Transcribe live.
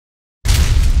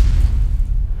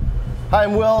Hi,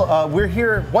 I'm Will. We're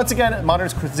here once again at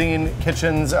Modernist Cuisine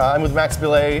Kitchens. I'm with Max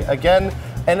Billet again,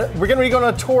 and we're going to be going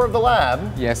on a tour of the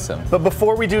lab. Yes, sir. But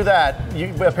before we do that,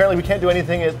 apparently we can't do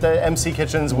anything at the MC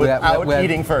Kitchens without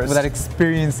eating first. Without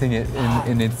experiencing it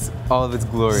in all of its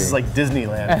glory. This is like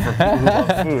Disneyland for people who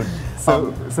love food.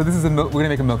 So this is we're going to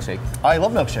make a milkshake. I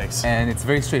love milkshakes. And it's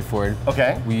very straightforward.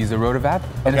 Okay. We use a Rotor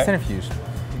and a centrifuge.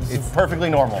 It's perfectly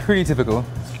normal. Pretty typical.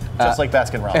 Just like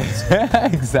Baskin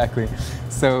Robbins. Exactly.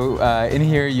 So in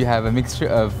here you have a mixture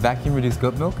of vacuum-reduced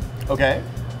goat milk, okay,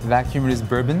 vacuum-reduced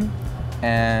bourbon,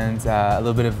 and a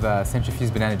little bit of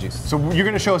centrifuged banana juice. So you're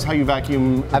going to show us how you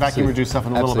vacuum-reduce stuff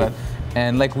in a little bit.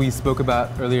 And like we spoke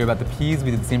about earlier about the peas, we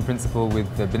did the same principle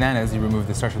with the bananas. You remove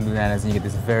the starch from the bananas and you get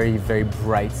this very, very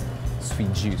bright,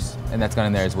 sweet juice. And that's gone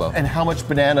in there as well. And how much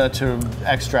banana to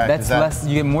extract? That's less,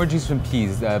 you get more juice from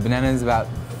peas. Banana is about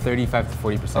 35 to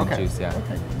 40% juice, yeah.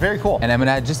 Okay, very cool. And I'm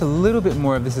gonna add just a little bit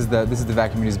more of this is the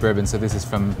vacuum-reduced bourbon, so this is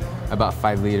from about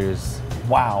 5 liters.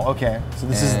 Wow, okay. So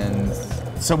this is,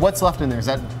 so what's left in there? Is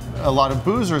that a lot of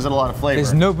booze or is it a lot of flavor?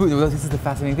 There's no booze. Well, this is the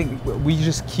fascinating thing. We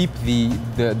just keep the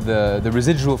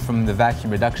residual from the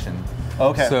vacuum reduction.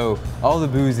 Okay. So all the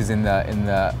booze is in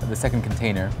the second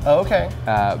container. Oh, okay.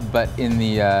 But in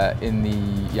the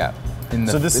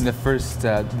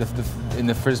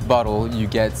first bottle, you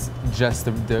get just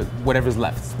the whatever's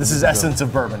left. This is essence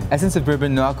of bourbon. Essence of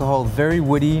bourbon, no alcohol, very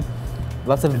woody,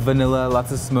 lots of vanilla,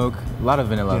 lots of smoke, a lot of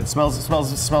vanilla. Yeah, it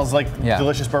smells like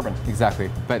delicious bourbon. Exactly.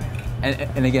 But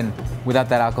and again, without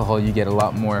that alcohol, you get a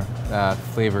lot more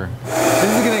flavor. This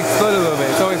is gonna explode a little bit.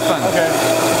 It's always fun. Okay.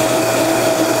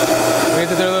 We have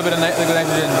to throw a little bit of liquid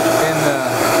nitrogen in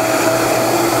the.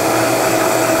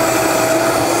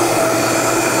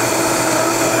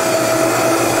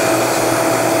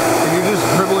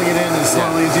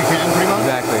 Slowly as you can, pretty much?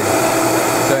 Exactly.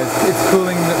 So it's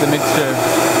cooling the mixture.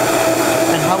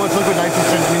 And how much liquid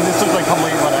nitrogen? I mean, this looks like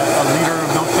probably, what, a liter of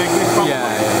milkshake mix, probably? Yeah.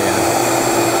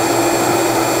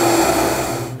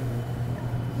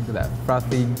 Look at that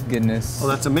frothy goodness. Oh,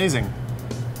 that's amazing.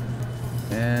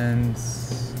 And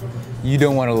you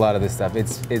don't want a lot of this stuff.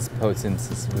 It's potent.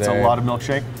 It's a lot of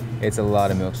milkshake? It's a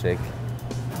lot of milkshake.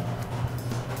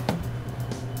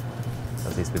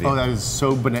 Oh, that is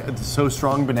so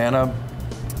strong banana,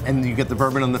 and you get the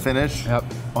bourbon on the finish. Yep.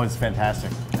 Oh, it's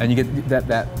fantastic. And you get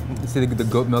that see the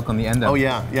goat milk on the end. Oh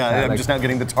yeah. I'm like, just now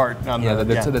getting the tart on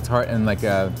the tart and like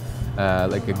a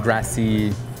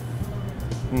grassy.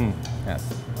 Yeah.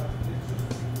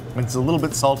 It's a little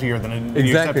bit saltier than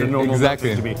you accept a normal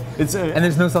milkshake to be. And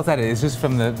there's no salt added. It's just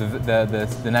from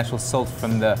the natural salt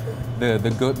from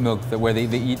the goat milk where they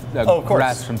eat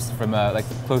grass from like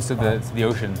close to the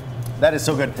ocean. That is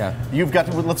so good. Yeah. You've got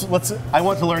to let's. I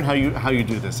want to learn how you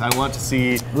do this. I want to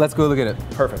see. Let's go look at it.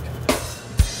 Perfect.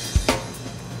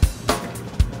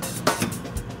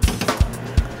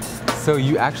 So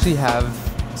you actually have.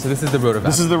 So this is the Rotor.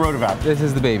 This is the Rotor. This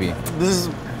is the baby. This is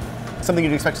something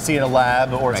you'd expect to see in a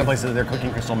lab or someplace that they're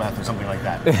cooking crystal meth or something like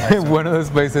that. Right? One of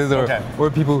those places, or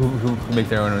people who make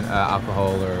their own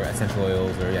alcohol or essential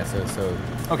oils, or so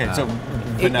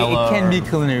vanilla. It can be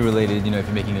culinary related, if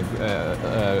you're making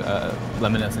a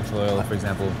lemon essential oil, for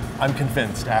example. I'm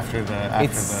convinced after the.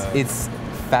 It's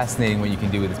fascinating what you can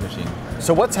do with this machine.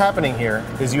 So what's happening here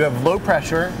is you have low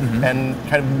pressure and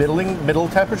kind of middle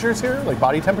temperatures here, like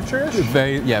body temperature-ish?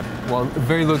 Very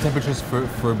low temperatures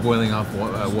for boiling off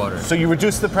water. So you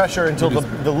reduce the pressure until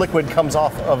the liquid comes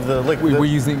off of the liquid.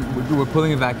 We're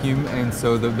pulling a vacuum, and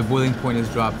so the boiling point is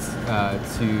dropped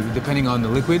to, depending on the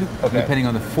liquid, depending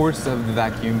on the force of the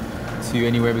vacuum, to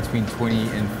anywhere between 20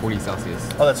 and 40 Celsius.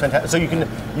 Oh, that's fantastic. So you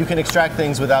can extract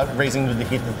things without raising the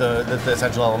heat that the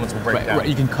essential elements will break down. Right.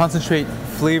 You can concentrate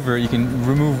flavor. You can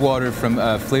remove water from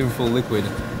a flavorful liquid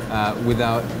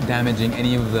without damaging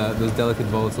any of those delicate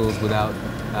volatiles, without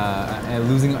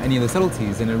losing any of the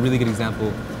subtleties. And a really good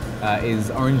example is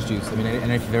orange juice. I mean, I don't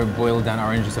know if you've ever boiled down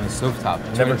orange juice on a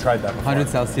stovetop. Never tried that before. 100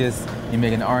 Celsius, you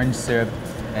make an orange syrup,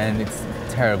 and it's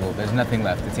terrible. There's nothing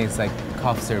left. It tastes like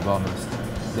cough syrup almost.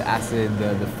 The acid,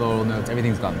 the floral notes,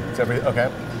 everything's gone.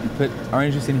 Okay. You put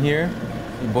orange juice in here,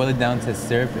 you boil it down to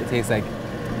syrup. It tastes like,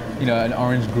 an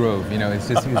orange grove.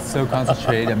 It's so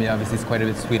concentrated. I mean, obviously it's quite a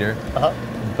bit sweeter,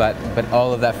 but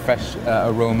all of that fresh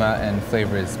aroma and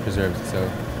flavor is preserved. So.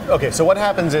 Okay, so what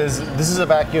happens is this is a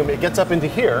vacuum. It gets up into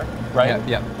here, right?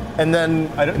 Yeah. And then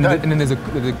and then there's a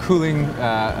cooling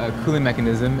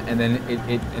mechanism, and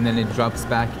then it drops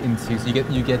back into. So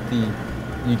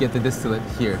you get the distillate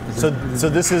here.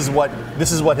 This is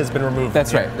what has been removed.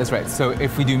 That's right. So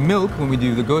if we do milk, when we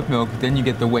do the goat milk, then you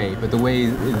get the whey, but the whey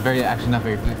is actually not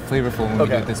very flavorful when we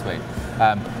do it this way.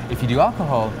 If you do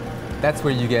alcohol, that's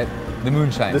where you get the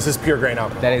moonshine. This is pure grain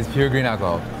alcohol. That is pure grain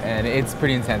alcohol, and it's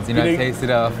pretty intense. You know, I taste it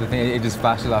off the thing; it just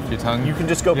flashes off your tongue. You can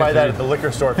just go buy that at the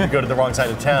liquor store if you go to the wrong side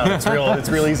of town. It's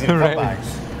real easy to come by.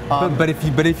 But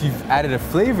if you've added a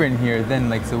flavor in here, then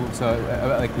like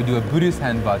like we do a Buddhist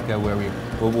hand vodka where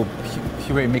we'll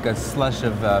puree, make a slush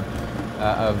of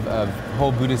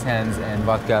whole Buddhist hands and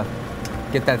vodka,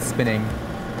 get that spinning.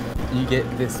 You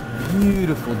get this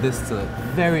beautiful distillate,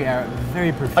 very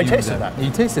perfumed. I tasted that.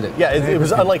 You tasted it. Yeah, it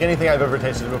was unlike anything I've ever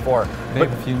tasted before. Very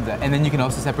perfumed. And then you can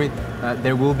also separate.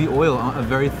 There will be oil, a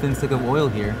very thin stick of oil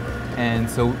here, and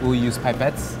so we'll use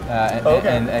pipettes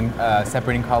and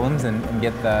separating columns and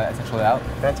get the essential oil out.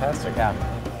 Fantastic. Yeah.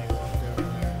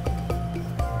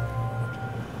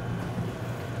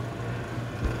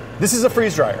 This is a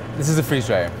freeze dryer. This is a freeze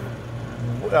dryer.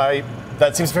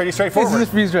 That seems pretty straightforward. This is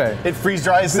a freeze dryer. It freeze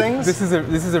dries things? This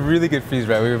is a really good freeze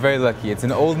dryer. We were very lucky. It's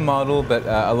an old model, but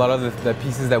a lot of the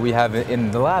pieces that we have in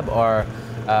the lab are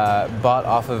bought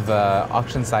off of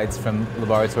auction sites from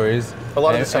laboratories. A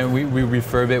lot of the stuff. And we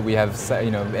refurb it. We have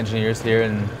engineers here,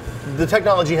 and the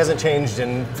technology hasn't changed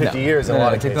in 50 years in a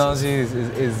lot of cases. Technology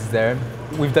is there.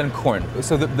 We've done corn.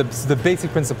 So the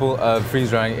basic principle of freeze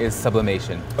drying is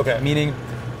sublimation. Okay. Meaning,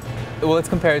 well, let's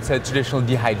compare it to a traditional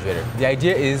dehydrator. The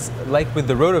idea is, like with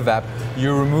the Rotovap,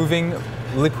 you're removing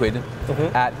liquid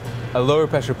at a lower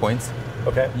pressure point.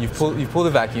 Okay. You've pulled a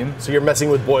vacuum. So you're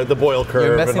messing with the boil curve.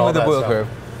 You're messing and all with the that boil stuff. curve,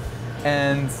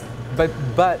 and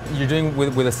but you're doing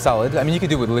with a solid. I mean, you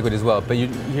could do it with liquid as well, but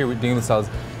here we're doing it with solids,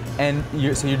 and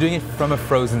so you're doing it from a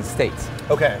frozen state.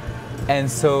 Okay. And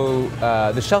so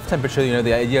the shelf temperature,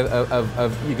 the idea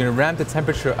of you're going to ramp the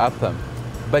temperature up,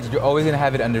 but you're always going to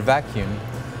have it under vacuum.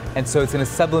 And so it's going to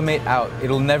sublimate out.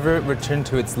 It'll never return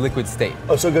to its liquid state.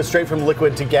 Oh, so it goes straight from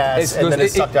liquid to gas, and then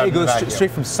it's sucked out in the vacuum. It goes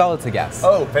straight from solid to gas.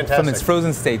 Oh, fantastic. From its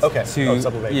frozen state to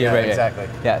sublimate. Yeah, right, exactly.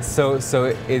 Yeah, so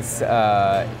it's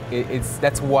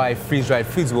that's why freeze-dried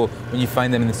foods when you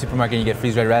find them in the supermarket and you get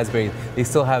freeze-dried raspberries, they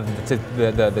still have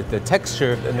the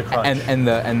texture and the crunch and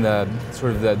the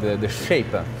sort of the shape.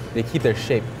 They keep their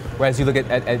shape. Whereas you look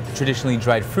at traditionally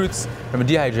dried fruits from a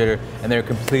dehydrator, and they're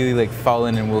completely like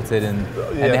fallen and wilted, and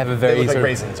they have a very they look like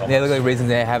raisins. They look like raisins.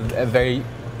 They have a very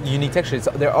unique texture.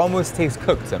 They almost taste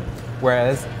cooked,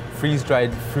 whereas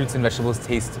freeze-dried fruits and vegetables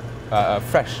taste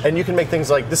fresh. And you can make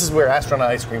things like this is where astronaut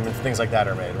ice cream and things like that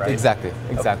are made, right? Exactly.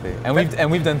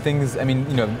 And we've done things. I mean,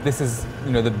 this is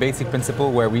the basic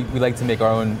principle where we like to make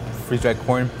our own freeze-dried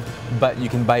corn, but you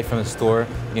can buy it from a store.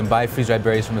 You can buy freeze-dried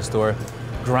berries from a store.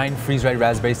 Grind freeze-dried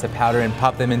raspberries to powder and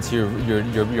pop them into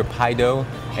your pie dough,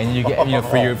 and you get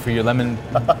for your lemon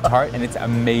tart, and it's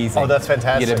amazing. Oh, that's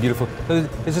fantastic! You get a beautiful. So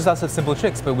there's just lots of simple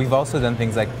tricks, but we've also done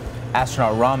things like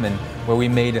Astronaut Ramen, where we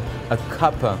made a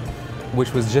cup,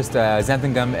 which was just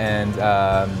xanthan gum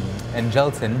and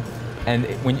gelatin, and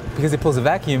because it pulls a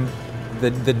vacuum,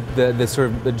 the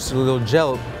sort of the little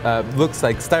gel looks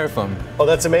like styrofoam. Oh,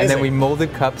 that's amazing! And then we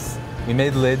molded cups, we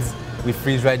made lids. We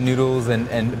freeze-dried noodles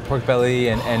and pork belly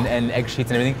and egg sheets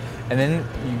and everything, and then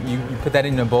you put that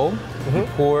in a bowl.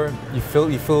 You fill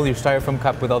your styrofoam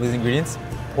cup with all these ingredients.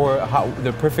 Pour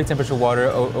the perfect temperature water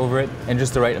over it, and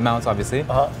just the right amounts, obviously.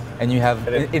 And you have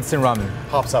instant ramen.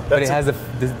 Pops up. But it has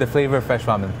the flavor of fresh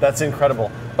ramen. That's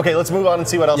incredible. Okay, let's move on and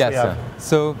see what else we have.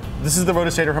 So this is the Rotor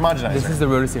Homogenizer. This is the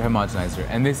Rotor Homogenizer,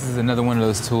 and this is another one of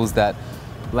those tools that,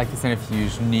 like the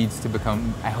centrifuge, needs to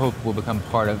become, I hope, will become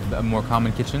part of a more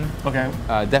common kitchen. Okay.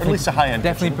 Definitely, at least a high-end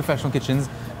definitely kitchen. Professional kitchens.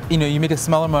 You make a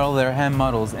smaller model, they're hand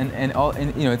models, and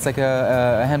it's like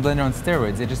a hand blender on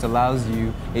steroids. It just allows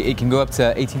you, it can go up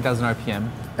to 18,000 RPM.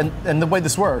 And the way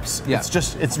this works,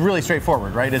 it's really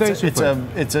straightforward, right?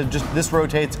 This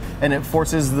rotates and it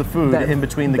forces the food in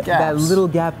between the gaps. That little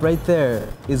gap right there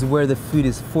is where the food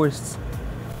is forced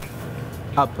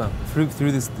up through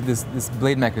this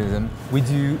blade mechanism. We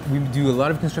do a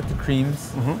lot of constructed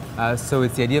creams. So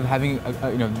it's the idea of having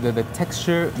the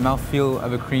texture, mouthfeel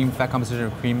of a cream, fat composition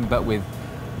of a cream, but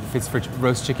if it's for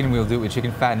roast chicken, we'll do it with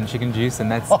chicken fat and chicken juice,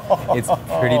 and it's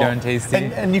pretty darn tasty.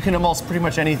 And you can emulse pretty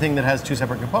much anything that has two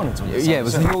separate components. You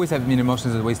always have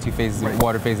emulsions of waste two phases, a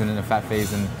water phase and then a fat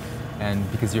phase,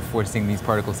 and because you're forcing these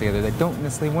particles together that don't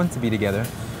necessarily want to be together.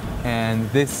 And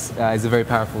this is a very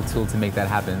powerful tool to make that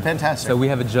happen. Fantastic. So we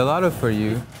have a gelato for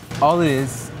you. All it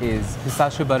is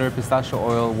pistachio butter, pistachio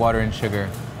oil, water, and sugar,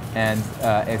 and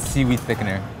a seaweed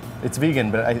thickener. It's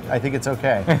vegan, but I think it's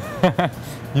okay.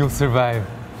 You'll survive.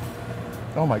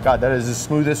 Oh my God, that is the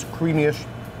smoothest, creamiest.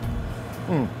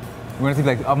 We're gonna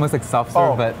think almost like soft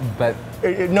serve, but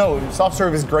No, soft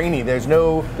serve is grainy. There's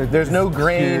no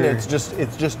grain.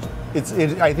 pure.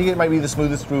 I think it might be the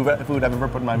smoothest food I've ever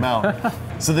put in my mouth.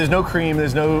 So there's no cream.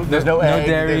 There's no egg. No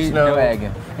dairy, there's no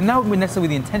egg. And not necessarily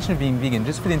with the intention of being vegan,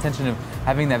 just for the intention of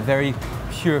having that very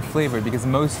pure flavor. Because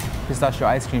most pistachio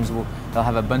ice creams they'll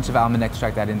have a bunch of almond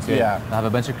extract added into it. Yeah. They'll have a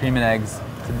bunch of cream and eggs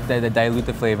to dilute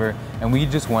the flavor. And we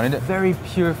just wanted a very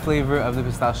pure flavor of the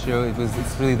pistachio.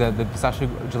 It's really the pistachio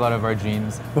gelato of our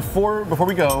dreams. Before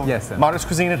we go, yes, sir. Modernist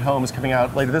Cuisine at Home is coming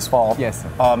out later this fall. Yes,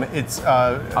 sir. It's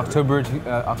October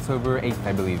 8th,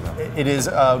 I believe. It is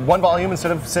one volume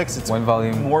instead of 6. It's one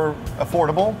volume. More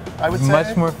affordable, I would say.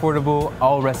 Much more affordable.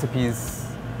 All recipes,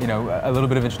 a little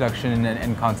bit of introduction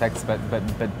and context, but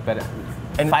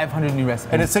 500 new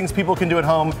recipes. And it's things people can do at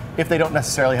home if they don't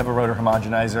necessarily have a Rotor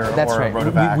Homogenizer That's or right. a Rotor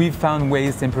Vac. We've found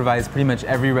ways to improvise pretty much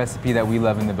every recipe that we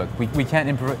love in the book. We can't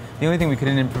improvise. The only thing we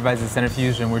couldn't improvise is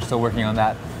centrifuge, and we're still working on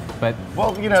that. But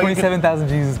 27,000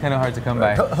 G's is kind of hard to come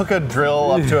by. Hook a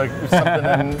drill up to something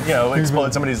and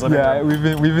explode somebody's living room.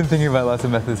 Yeah, we've been thinking about lots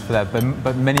of methods for that.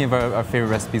 But many of our favorite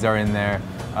recipes are in there.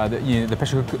 The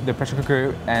pressure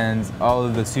cooker and all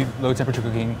of the low temperature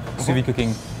cooking, sous vide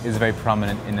cooking is very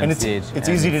prominent in MCH. It's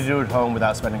easy to do at home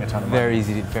without spending a ton of money. Very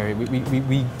easy.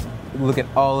 We look at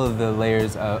all of the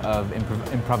layers of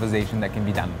improvisation that can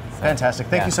be done. So, fantastic.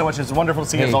 Thank you so much. It's wonderful to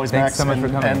see you as always, thanks Max. so much for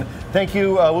coming. And thank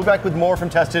you. We'll be back with more from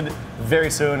Tested very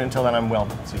soon. Until then, I'm Will.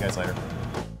 See you guys later.